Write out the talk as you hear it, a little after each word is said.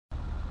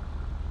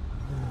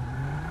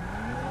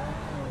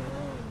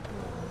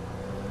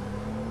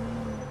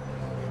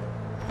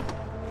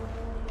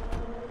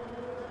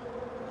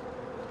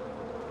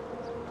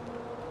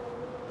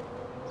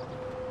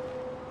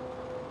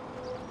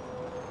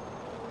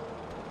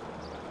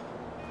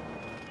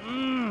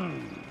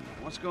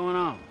What's going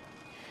on?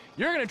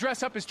 You're gonna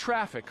dress up as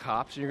traffic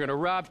cops, and you're gonna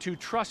rob two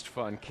trust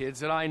fund kids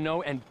that I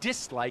know and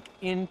dislike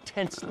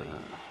intensely.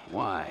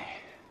 Why?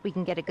 We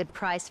can get a good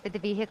price for the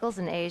vehicles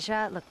in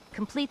Asia. Look,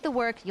 complete the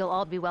work, you'll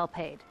all be well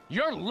paid.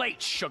 You're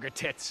late, sugar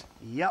tits.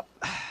 Yep.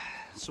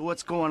 So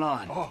what's going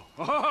on?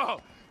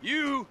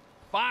 You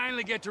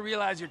finally get to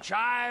realize your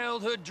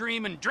childhood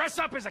dream and dress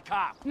up as a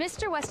cop.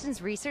 Mr. Weston's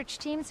research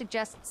team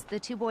suggests the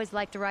two boys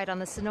like to ride on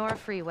the Sonora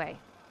Freeway.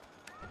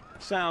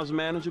 Sounds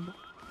manageable.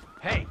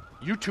 Hey,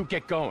 you two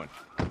get going.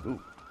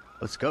 Ooh,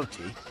 let's go,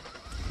 T.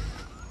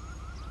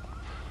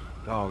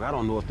 Dog, I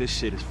don't know if this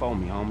shit is for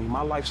me, homie.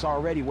 My life's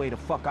already way the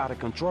fuck out of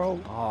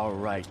control. All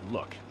right,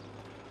 look.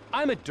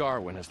 I'm a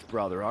Darwinist,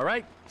 brother, all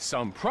right?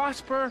 Some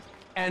prosper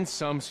and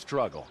some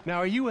struggle. Now,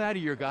 are you out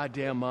of your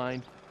goddamn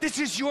mind? This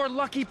is your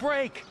lucky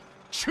break.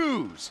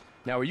 Choose.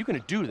 Now, are you gonna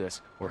do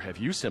this, or have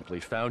you simply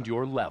found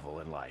your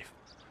level in life?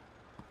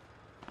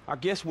 I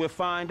guess we'll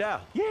find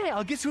out. Yeah,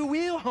 I guess we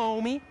will,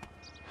 homie.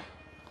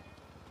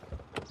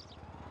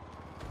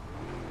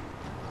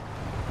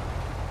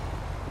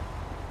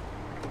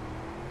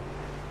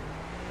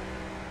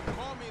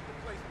 Call me at the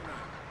place tonight.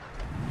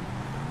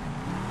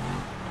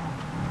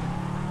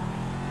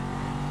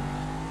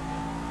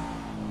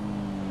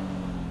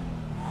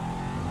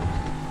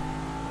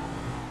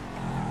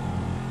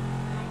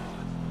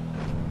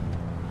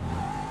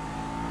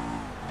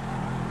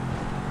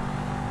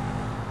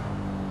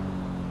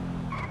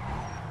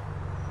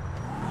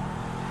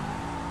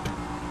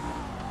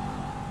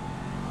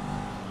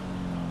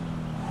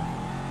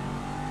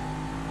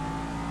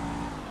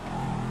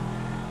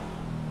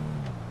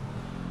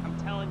 I'm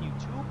telling you,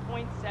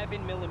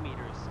 2.7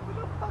 millimeters. Who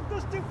the fuck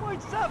does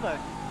 2.7?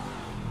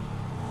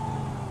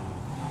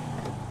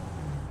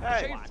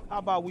 Hey, how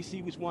about we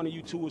see which one of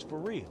you two is for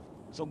real?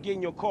 So get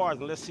in your cars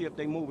and let's see if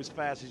they move as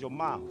fast as your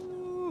mouth.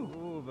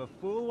 Ooh, the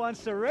fool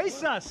wants to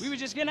race us. We were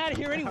just getting out of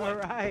here anyway. All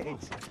right.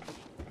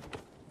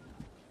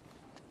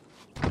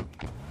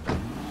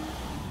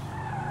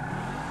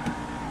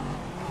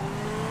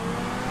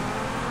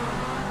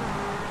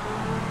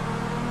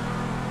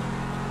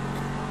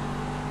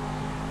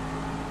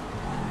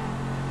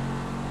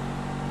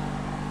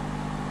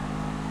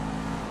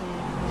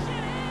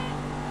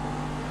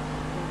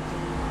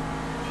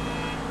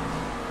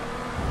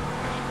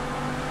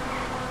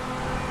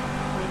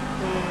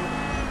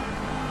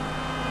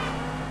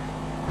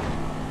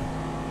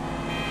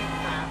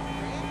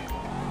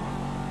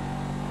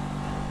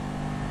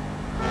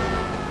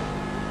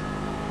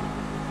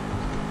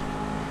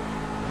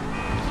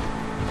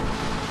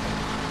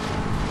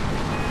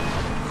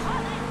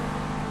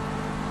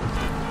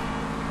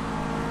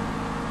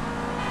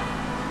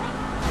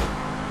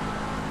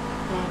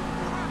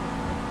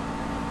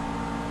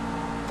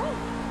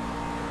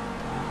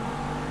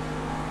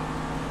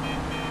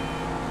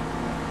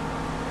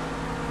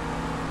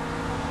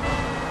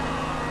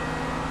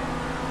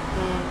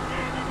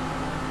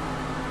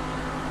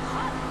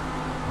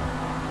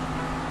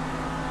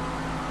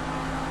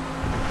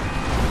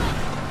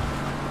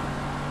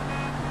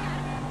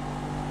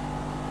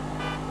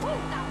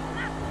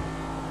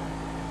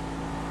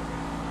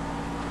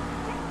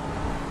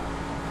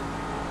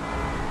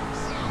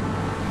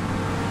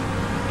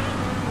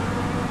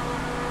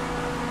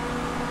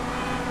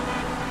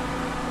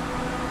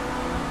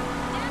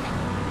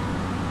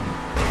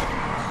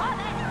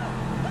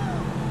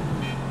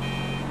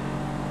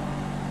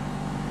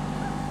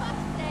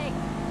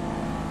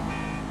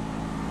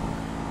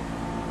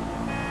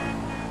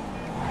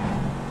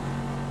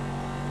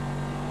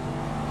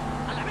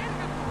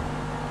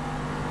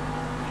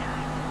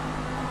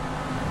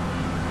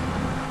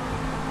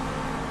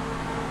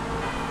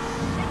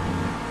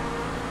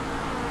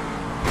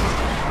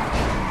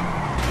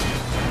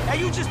 Hey,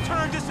 you just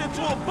turned this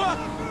into a buck!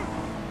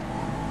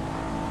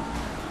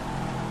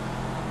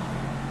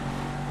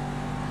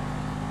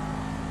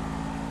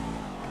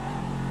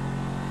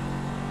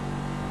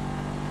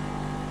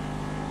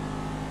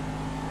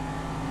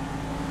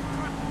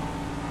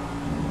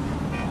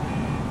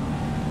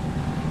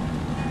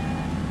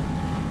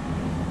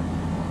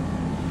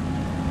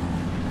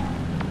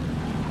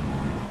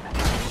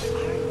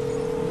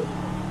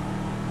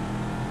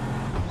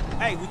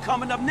 Hey, we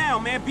coming up now,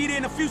 man. Be there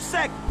in a few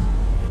seconds.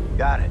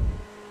 Got it.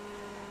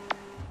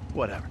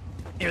 Whatever.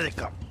 Here they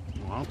come.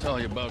 Well, I'll tell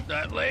you about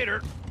that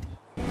later.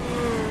 Ain't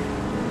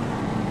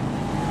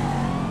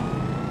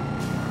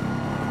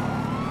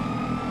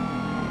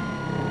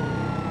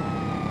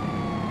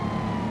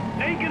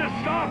gonna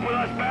stop with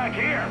us back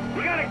here.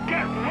 We gotta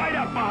get right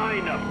up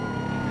behind them.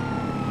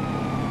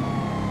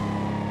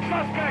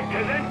 Suspect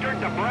has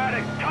entered the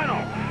Braddock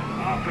Tunnel.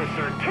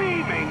 Officer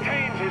T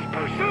maintains his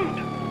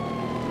pursuit.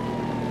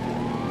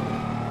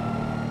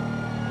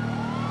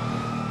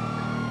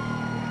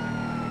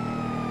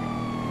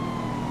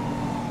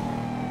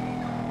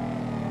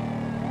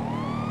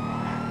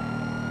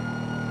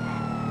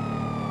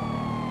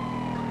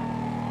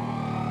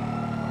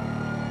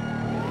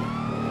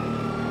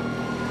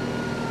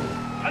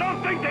 I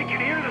don't think they can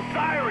hear the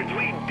sirens.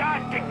 We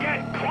got to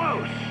get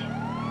close.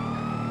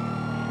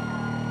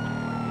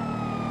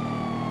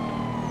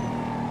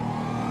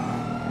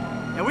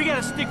 We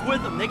gotta stick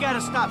with them. They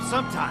gotta stop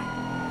sometime.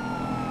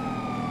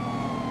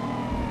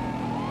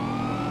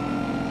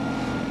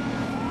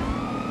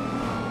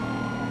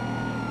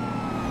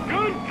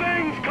 Good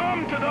things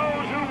come to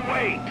those who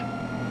wait.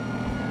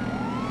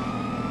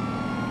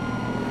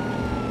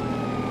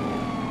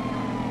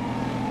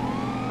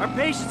 Our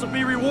patience will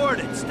be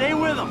rewarded. Stay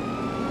with them.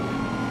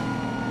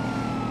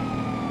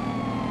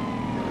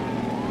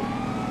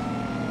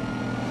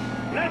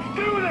 Let's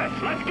do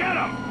this! Let's get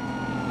them!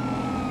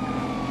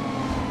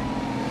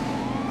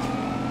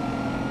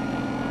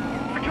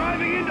 We're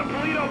driving into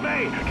Paleto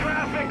Bay.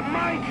 Traffic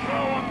might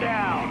slow them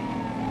down.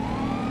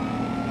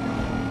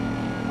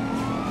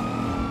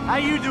 How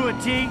you doing,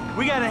 T?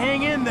 We gotta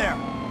hang in there.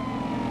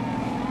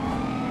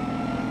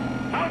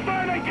 How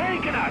far are they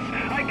taking us?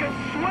 I can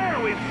swear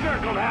we've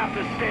circled half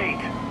the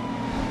state.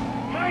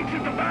 Frank's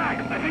at the back.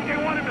 I think they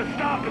want him to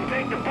stop and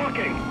take the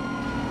booking.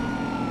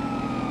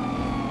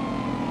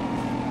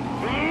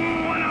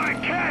 When I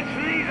catch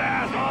these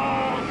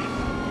assholes!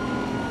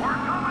 We're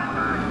coming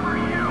back for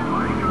you,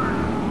 Micah!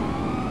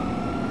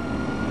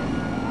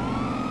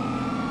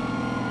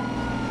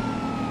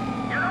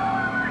 You know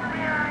what makes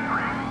me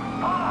angry?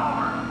 Pull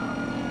over!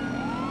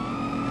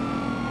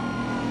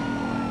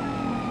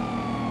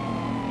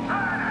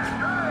 Turn,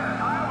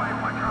 Highway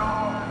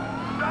Patrol!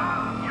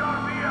 Stop your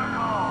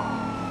vehicle!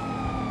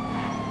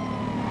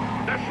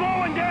 They're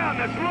slowing down!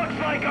 This looks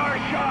like our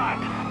shot!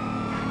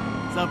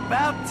 It's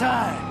about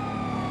time.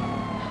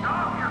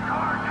 Stop your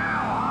car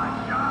now,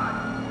 hotshot!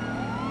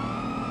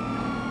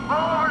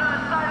 Pull over to the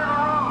side of the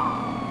road!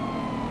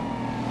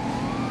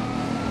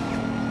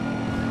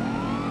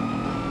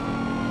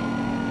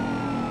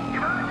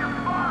 You've had your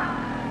fun!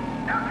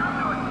 Now come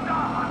to a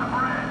stop on the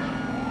bridge!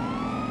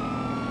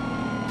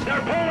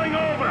 They're pulling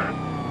over!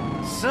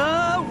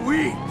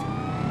 Sweet.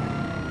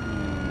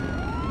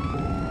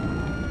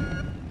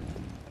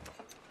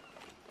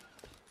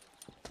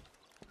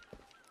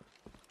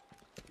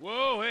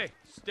 Whoa, hey,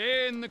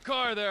 stay in the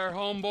car there,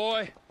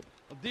 homeboy.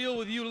 I'll deal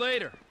with you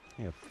later.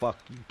 Yeah, fuck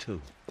you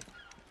too.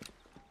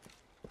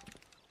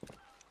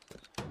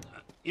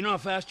 You know how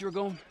fast you were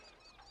going?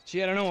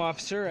 Gee, I don't know,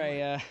 officer.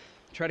 I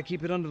try to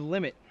keep it under the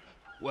limit.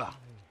 Well,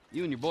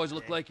 you and your boys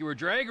look like you were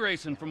drag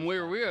racing from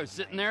where we were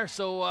sitting there,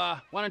 so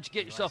why don't you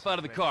get yourself out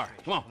of the car?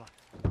 Come on.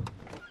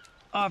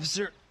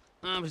 Officer,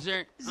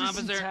 Officer, is this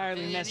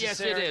entirely Yes,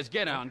 necessary? it is.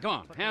 Get on. Come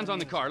on. Hands on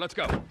the car. Let's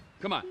go.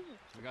 Come on.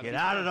 Get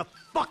out of the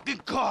fucking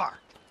car.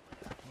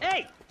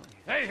 Hey!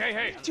 Hey! What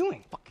are you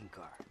doing? Fucking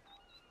car.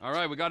 All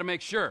right, we got to make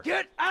sure.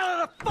 Get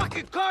out of the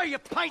fucking car, you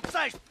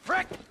pint-sized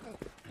prick!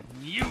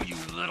 You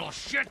little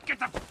shit! Get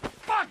the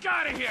fuck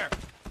out of here!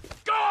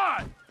 Go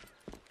on!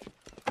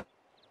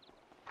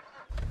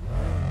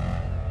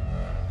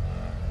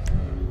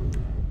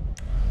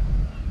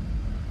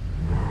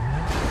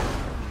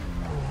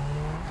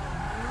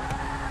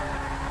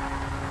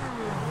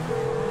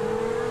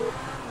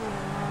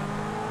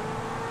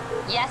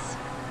 Yes?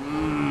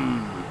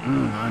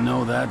 I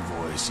know that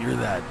voice. You're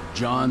that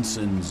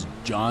Johnson's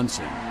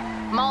Johnson.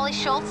 Molly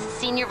Schultz,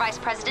 Senior Vice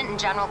President and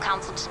General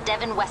Counsel to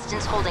Devin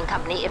Weston's holding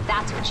company, if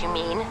that's what you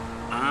mean.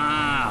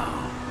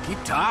 Oh,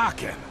 keep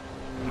talking.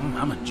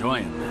 I'm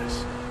enjoying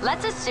this.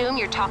 Let's assume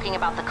you're talking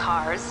about the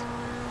cars.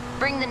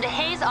 Bring them to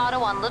Hayes Auto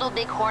on Little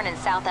Bighorn in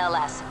South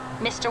LS.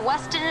 Mr.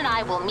 Weston and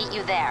I will meet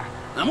you there.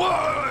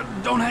 Whoa,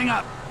 don't hang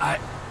up. I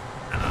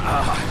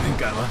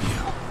think I love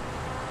you.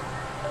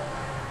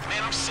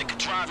 Man, I'm sick of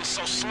driving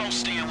so slow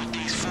staying with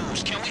these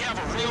fools. Can we have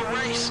a real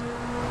race?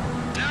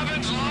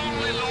 Devin's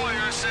lonely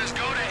lawyer says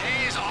go to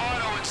Hayes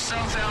Auto in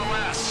South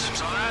LS,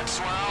 so that's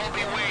where I'll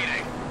be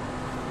waiting.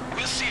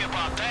 We'll see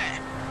about that.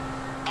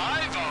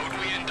 I vote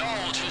we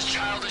indulge his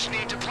childish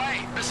need to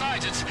play.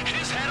 Besides, it's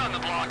his head on the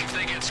block if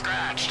they get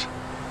scratched.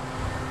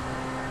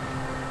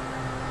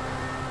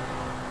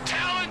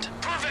 Talent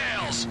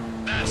prevails.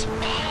 That's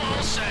all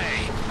I'll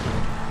say.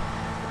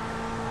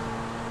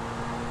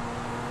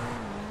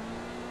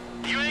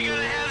 You ain't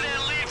gonna have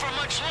that lead for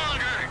much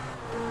longer.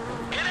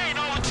 It ain't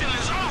over till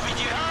it's over,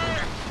 you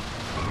heard?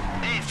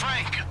 Hey,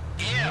 Frank.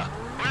 Yeah,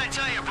 what'd I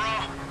tell you, bro?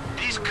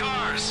 These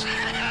cars,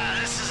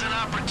 this is an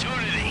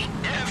opportunity.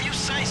 Yeah, if you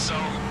say so.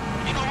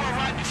 You know what,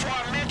 right before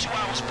I met you,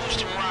 I was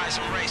boosting rides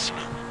and racing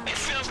them. It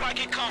feels like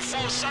it come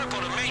full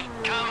circle to me.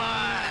 Come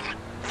on.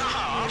 No,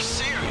 I'm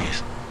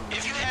serious.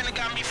 If you hadn't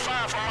got me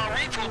fired from my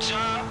repo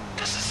job,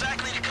 this is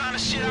exactly the kind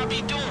of shit I'll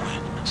be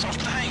doing. So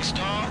thanks,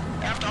 dawg.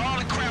 After all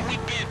the crap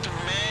we've been through,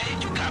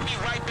 man, you got me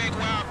right back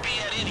where I'll be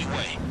at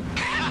anyway.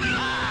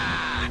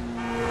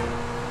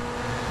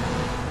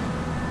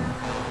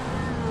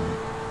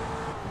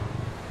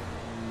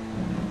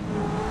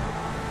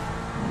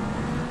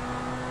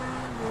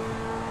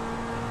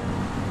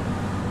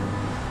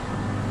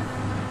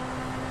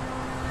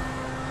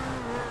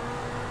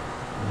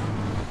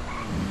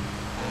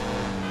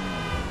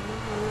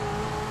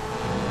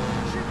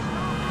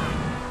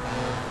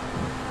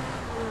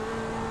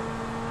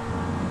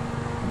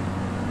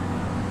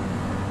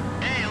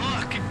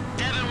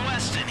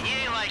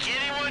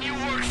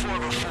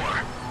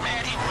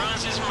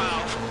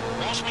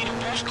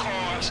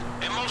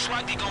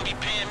 like they're gonna be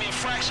paying me a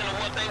fraction of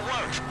what they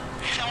worth.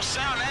 It don't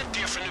sound that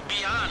different, to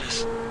be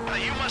honest.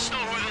 You must know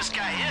who this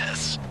guy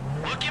is.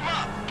 Look him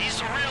up. He's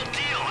the real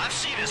deal. I've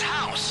seen his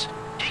house.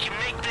 He can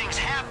make things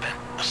happen.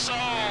 So,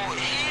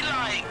 he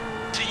like,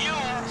 to you,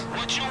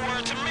 what you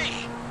were to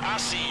me. I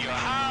see your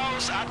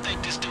house. I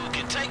think this dude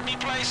can take me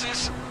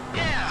places.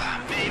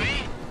 Yeah,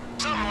 maybe.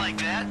 Something like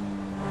that.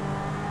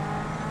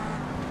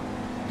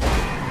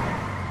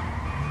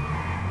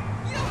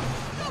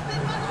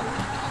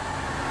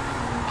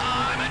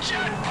 I'm a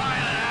jet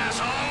pilot,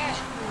 asshole!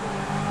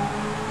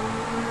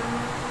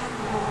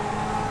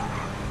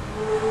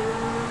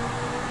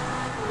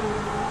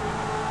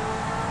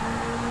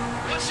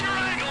 What's your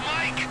angle,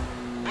 Mike?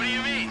 What do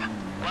you mean?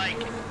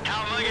 Like,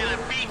 how am I gonna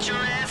beat your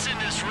ass in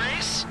this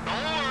race?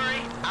 Don't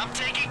worry, I'm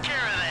taking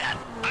care of that.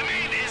 I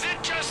mean, is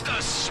it just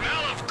the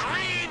smell of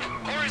green?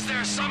 Or is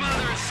there some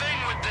other thing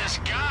with this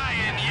guy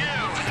and you?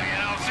 You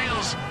know,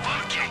 feels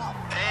funky.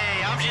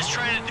 Hey, I'm just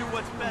trying to do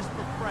what's best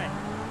for Frank.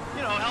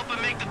 You know, help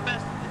him make the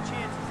best of the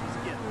chances he's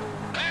given.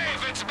 Hey,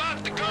 if it's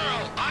about the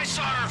girl, I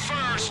saw her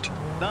first.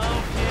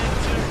 Don't get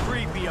too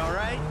creepy, all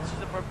right?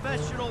 She's a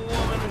professional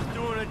woman who's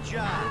doing a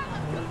job.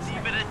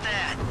 Leave it at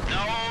that.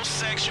 No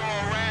sexual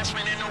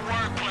harassment in the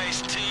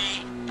workplace,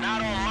 T.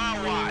 Not on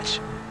my watch.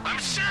 I'm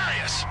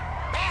serious.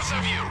 Both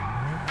of you,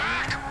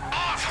 back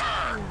off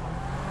her.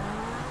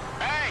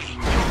 Hey,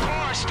 your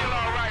car's still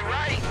all right,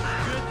 right?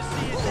 Good to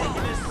see you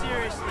taking this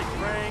seriously,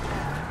 Frank.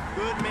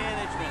 Good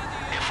management.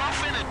 If I'm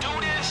finna do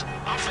this,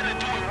 I'm finna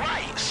do it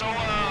right. So,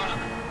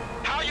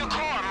 how your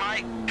car,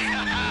 Mike?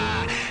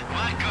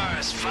 My car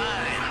is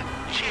fine.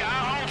 Yeah,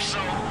 I hope so,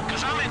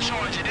 because I'm in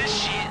charge of this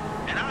shit.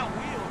 And I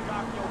will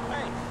dock your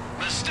pay.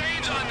 The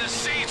stains on the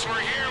seats were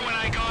here when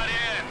I got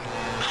in.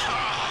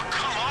 Oh,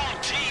 come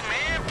on,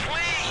 T-Man,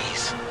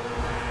 please.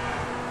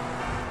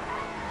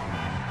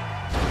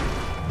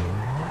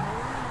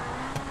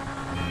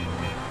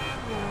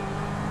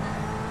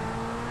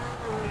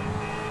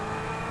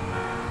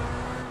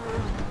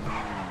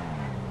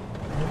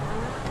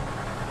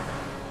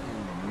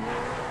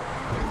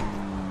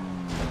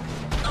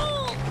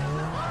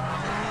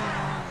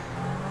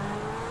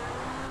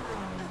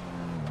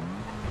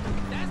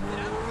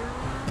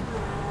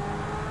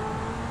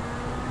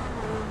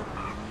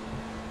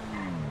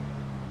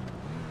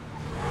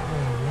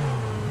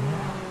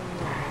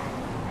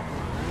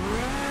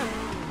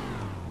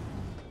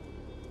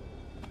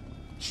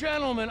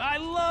 Gentlemen, I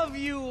love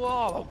you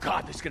all. Oh,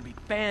 God, this is gonna be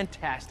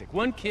fantastic.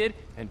 One kid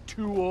and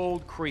two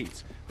old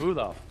creeps. Who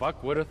the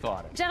fuck would have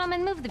thought it?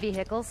 Gentlemen, move the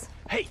vehicles.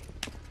 Hey,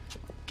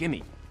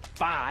 gimme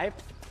 5,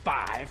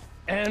 5,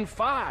 and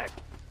 5.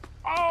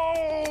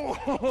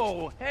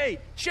 Oh, hey,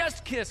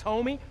 chest kiss,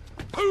 homie.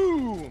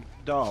 Boom!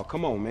 Dawg,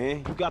 come on,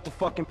 man. You got the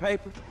fucking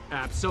paper?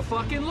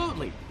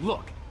 Abso-fucking-lutely.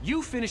 Look,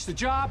 you finish the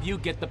job, you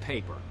get the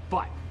paper.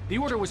 But the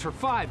order was for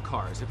 5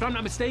 cars. If I'm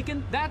not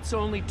mistaken, that's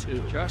only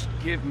 2. Just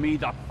give me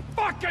the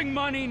fucking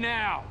money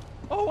now!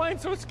 Oh, I'm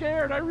so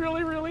scared. I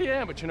really, really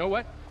am. But you know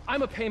what?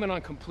 I'm a payment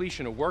on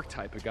completion of work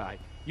type of guy.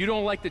 You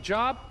don't like the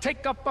job?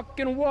 Take a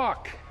fucking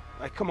walk.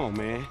 Hey, come on,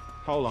 man.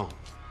 Hold on.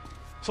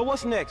 So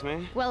what's next,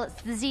 man? Well,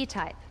 it's the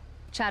Z-type.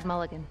 Chad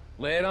Mulligan.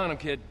 Lay it on him,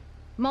 kid.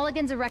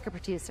 Mulligan's a record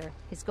producer.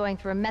 He's going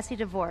through a messy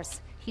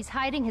divorce. He's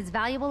hiding his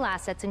valuable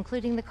assets,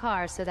 including the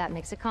car, so that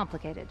makes it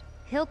complicated.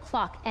 He'll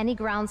clock any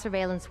ground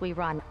surveillance we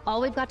run.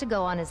 All we've got to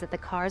go on is that the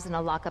car's in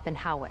a lockup in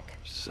Howick.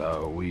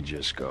 So we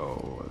just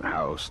go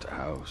house to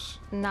house?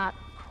 Not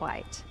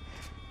quite.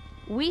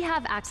 We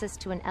have access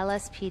to an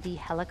LSPD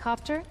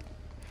helicopter.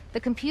 The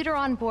computer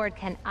on board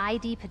can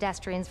ID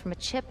pedestrians from a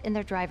chip in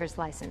their driver's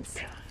license.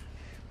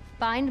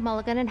 Find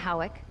Mulligan in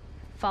Howick,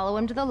 follow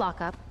him to the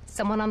lockup,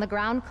 someone on the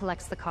ground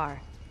collects the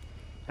car.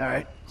 All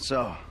right,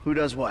 so who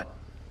does what?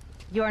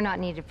 You're not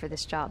needed for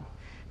this job.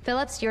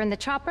 Phillips, you're in the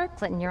chopper.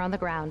 Clinton, you're on the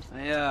ground.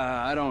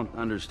 Yeah, I don't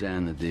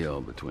understand the deal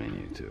between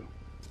you two.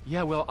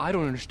 Yeah, well, I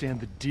don't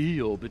understand the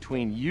deal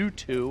between you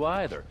two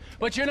either.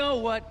 But you know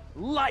what?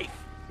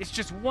 Life is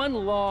just one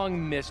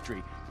long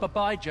mystery.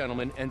 Bye-bye,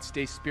 gentlemen, and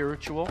stay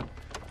spiritual.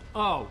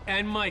 Oh,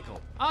 and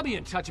Michael, I'll be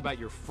in touch about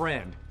your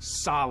friend,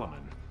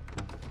 Solomon.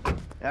 All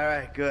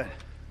right, good.